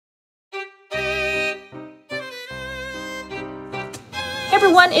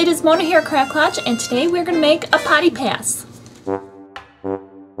everyone, it is Mona here at Klatch, and today we're going to make a potty pass.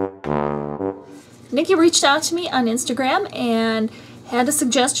 Nikki reached out to me on Instagram and had a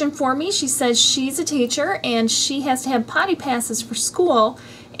suggestion for me. She says she's a teacher and she has to have potty passes for school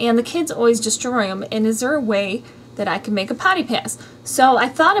and the kids always destroy them, and is there a way that I can make a potty pass? So I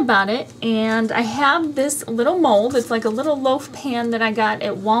thought about it, and I have this little mold. It's like a little loaf pan that I got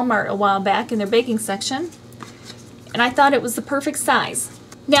at Walmart a while back in their baking section, and I thought it was the perfect size.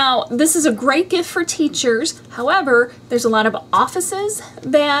 Now, this is a great gift for teachers. However, there's a lot of offices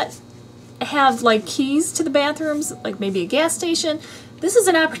that have like keys to the bathrooms, like maybe a gas station. This is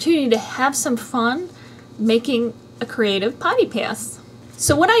an opportunity to have some fun making a creative potty pass.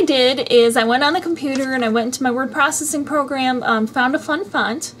 So what I did is I went on the computer and I went into my word processing program, found a fun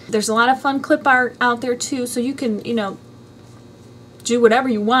font. There's a lot of fun clip art out there too, so you can, do whatever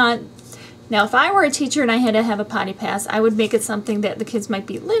you want. Now, if I were a teacher and I had to have a potty pass, I would make it something that the kids might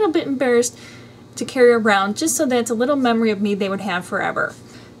be a little bit embarrassed to carry around, just so that it's a little memory of me they would have forever.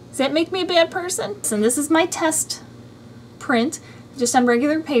 Does that make me a bad person? And this is my test print, just on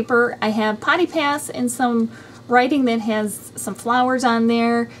regular paper. I have potty pass and some writing that has some flowers on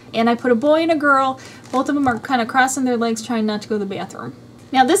there, and I put a boy and a girl. Both of them are kind of crossing their legs trying not to go to the bathroom.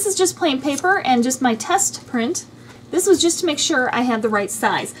 Now this is just plain paper and just my test print. This was just to make sure I had the right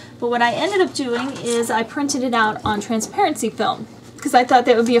size, but what I ended up doing is I printed it out on transparency film because I thought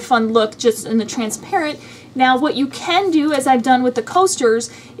that would be a fun look just in the transparent. Now what you can do, as I've done with the coasters,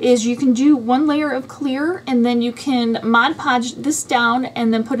 is you can do one layer of clear and then you can Mod Podge this down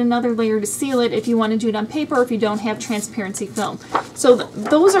and then put another layer to seal it if you want to do it on paper or if you don't have transparency film. So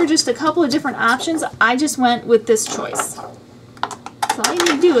those are just a couple of different options. I just went with this choice. So all you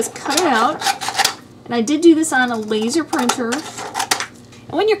need to do is cut it out. And I did do this on a laser printer.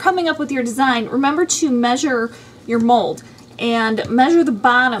 And when you're coming up with your design, remember to measure your mold. And measure the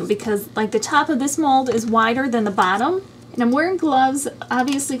bottom, because like the top of this mold is wider than the bottom. And I'm wearing gloves,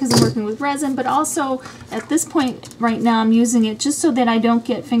 obviously, because I'm working with resin, but also at this point right now I'm using it just so that I don't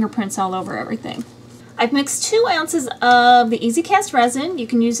get fingerprints all over everything. I've mixed 2 ounces of the Easy Cast resin. You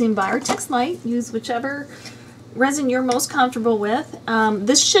can use the Envirotex Light, use whichever resin you're most comfortable with.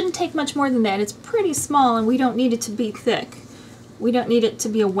 This shouldn't take much more than that. It's pretty small and we don't need it to be thick. We don't need it to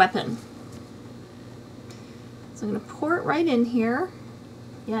be a weapon. So I'm going to pour it right in here.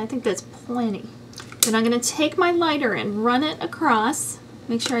 Yeah, I think that's plenty. Then I'm going to take my lighter and run it across.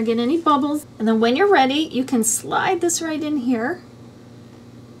 Make sure I get any bubbles. And then when you're ready, you can slide this right in here.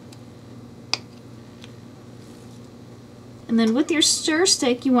 And then with your stir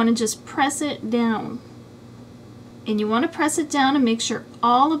stick, you want to just press it down. And you want to press it down and make sure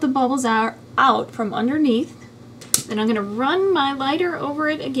all of the bubbles are out from underneath. Then I'm going to run my lighter over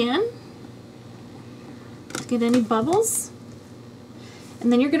it again. Get any bubbles,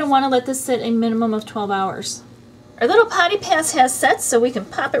 and then you're going to want to let this sit a minimum of 12 hours. Our little potty pass has sets, so we can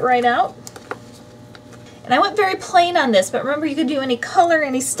pop it right out. And I went very plain on this, but remember you could do any color,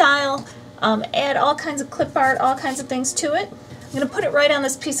 any style, add all kinds of clip art, all kinds of things to it. I'm going to put it right on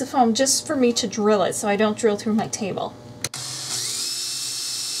this piece of foam just for me to drill it so I don't drill through my table.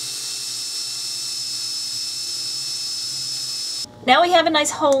 Now we have a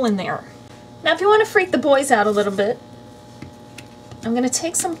nice hole in there. Now if you want to freak the boys out a little bit, I'm going to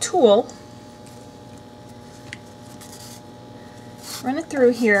take some tulle, run it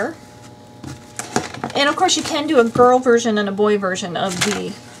through here, and of course you can do a girl version and a boy version of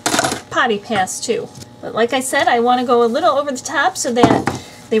the potty pass too. But like I said, I want to go a little over the top so that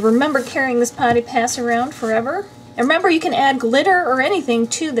they remember carrying this potty pass around forever. And remember, you can add glitter or anything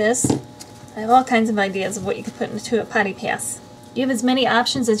to this. I have all kinds of ideas of what you could put into a potty pass. You have as many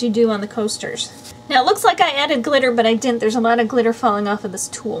options as you do on the coasters. Now it looks like I added glitter, but I didn't. There's a lot of glitter falling off of this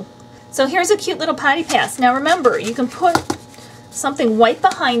tool. So here's a cute little potty pass. Now remember, you can put something white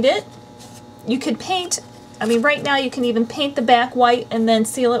behind it. You could paint, right now you can even paint the back white and then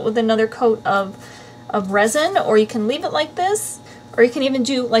seal it with another coat of resin, or you can leave it like this, or you can even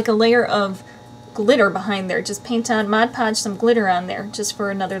do like a layer of glitter behind there. Just paint on, Mod Podge some glitter on there just for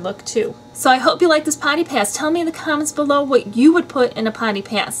another look too. So I hope you like this potty pass. Tell me in the comments below what you would put in a potty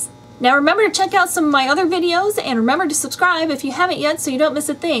pass. Now remember to check out some of my other videos and remember to subscribe if you haven't yet so you don't miss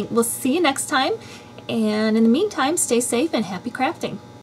a thing. We'll see you next time, and in the meantime, stay safe and happy crafting.